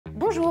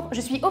Bonjour,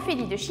 je suis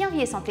Ophélie de Chien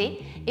Vie et Santé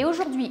et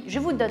aujourd'hui je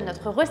vous donne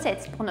notre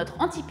recette pour notre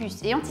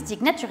anti-puce et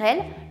anti-tique naturel,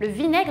 le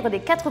vinaigre des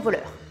 4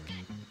 voleurs.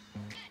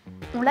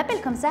 On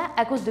l'appelle comme ça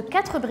à cause de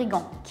 4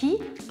 brigands qui,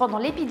 pendant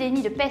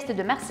l'épidémie de peste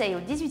de Marseille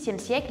au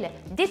XVIIIe siècle,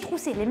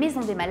 détroussaient les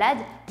maisons des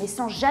malades mais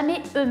sans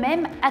jamais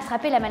eux-mêmes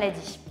attraper la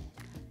maladie.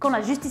 Quand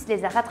la justice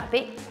les a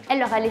rattrapés, elle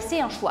leur a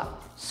laissé un choix,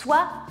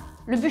 soit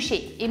le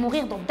bûcher et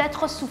mourir dans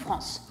d'atroces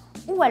souffrances,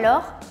 ou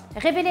alors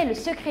révéler le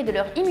secret de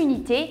leur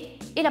immunité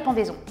et la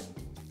pendaison.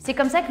 C'est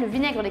comme ça que le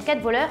vinaigre des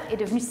 4 voleurs est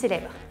devenu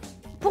célèbre.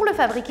 Pour le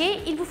fabriquer,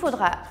 il vous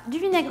faudra du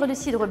vinaigre de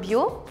cidre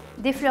bio,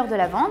 des fleurs de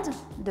lavande,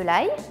 de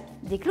l'ail,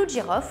 des clous de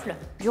girofle,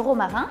 du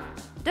romarin,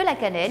 de la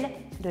cannelle,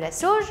 de la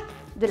sauge,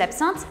 de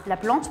l'absinthe, la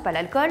plante, pas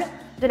l'alcool,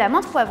 de la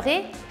menthe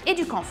poivrée et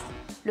du camphre.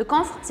 Le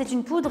camphre, c'est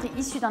une poudre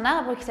issue d'un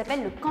arbre qui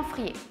s'appelle le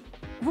camphrier.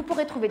 Vous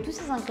pourrez trouver tous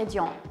ces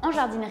ingrédients en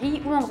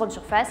jardinerie ou en grande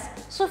surface,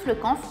 sauf le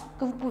camphre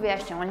que vous pouvez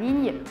acheter en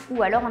ligne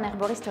ou alors en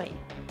herboristerie.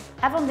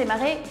 Avant de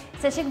démarrer,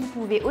 sachez que vous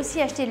pouvez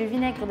aussi acheter le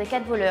vinaigre des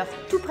 4 voleurs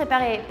tout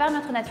préparé par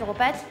notre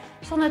naturopathe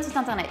sur notre site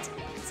internet.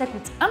 Ça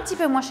coûte un petit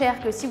peu moins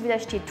cher que si vous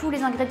achetiez tous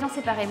les ingrédients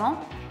séparément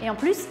et en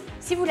plus,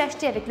 si vous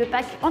l'achetez avec le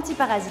pack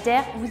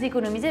antiparasitaire, vous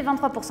économisez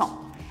 23%.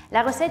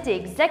 La recette est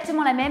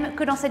exactement la même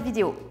que dans cette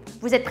vidéo.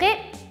 Vous êtes prêts?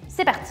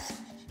 C'est parti!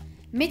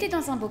 Mettez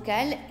dans un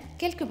bocal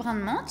quelques brins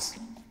de menthe,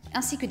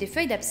 ainsi que des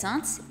feuilles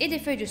d'absinthe et des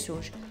feuilles de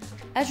sauge.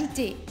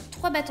 Ajoutez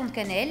 3 bâtons de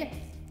cannelle,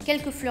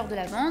 quelques fleurs de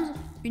lavande,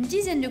 une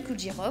dizaine de clous de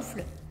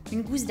girofle,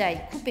 une gousse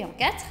d'ail coupée en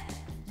 4,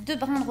 2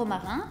 brins de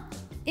romarin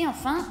et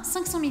enfin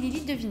 500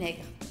 ml de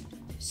vinaigre.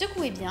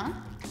 Secouez bien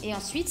et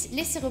ensuite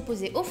laissez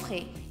reposer au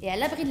frais et à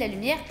l'abri de la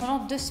lumière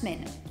pendant 2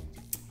 semaines.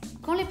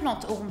 Quand les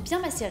plantes auront bien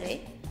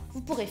macéré,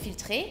 vous pourrez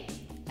filtrer,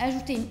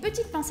 ajouter une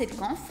petite pincée de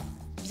camphre,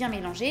 bien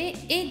mélanger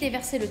et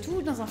déverser le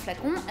tout dans un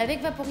flacon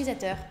avec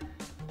vaporisateur.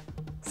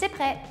 C'est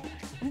prêt!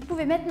 Vous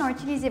pouvez maintenant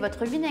utiliser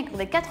votre vinaigre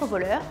des 4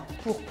 voleurs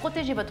pour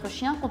protéger votre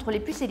chien contre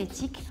les puces et les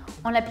tiques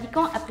en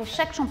l'appliquant après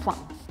chaque shampoing.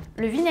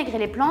 Le vinaigre et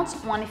les plantes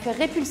ont un effet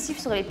répulsif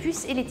sur les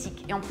puces et les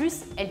tiques et en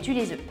plus, elles tuent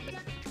les œufs.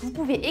 Vous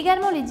pouvez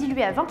également les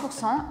diluer à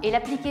 20% et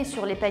l'appliquer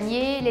sur les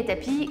paniers, les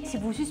tapis si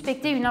vous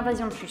suspectez une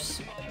invasion de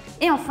puces.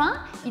 Et enfin,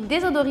 il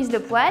désodorise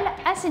le poil,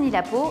 assainit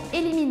la peau,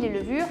 élimine les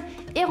levures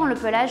et rend le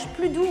pelage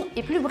plus doux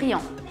et plus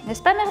brillant.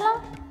 N'est-ce pas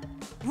Merlin?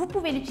 Vous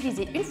pouvez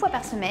l'utiliser une fois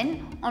par semaine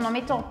en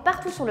mettant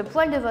partout sur le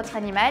poil de votre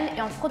animal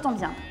et en frottant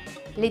bien.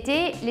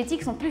 L'été, les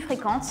tiques sont plus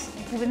fréquentes,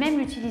 vous pouvez même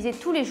l'utiliser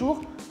tous les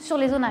jours sur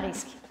les zones à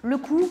risque, le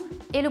cou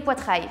et le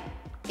poitrail.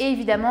 Et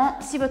évidemment,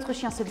 si votre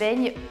chien se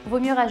baigne,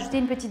 vaut mieux rajouter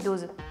une petite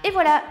dose. Et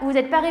voilà, vous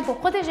êtes paré pour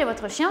protéger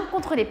votre chien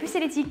contre les puces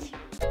et les tiques.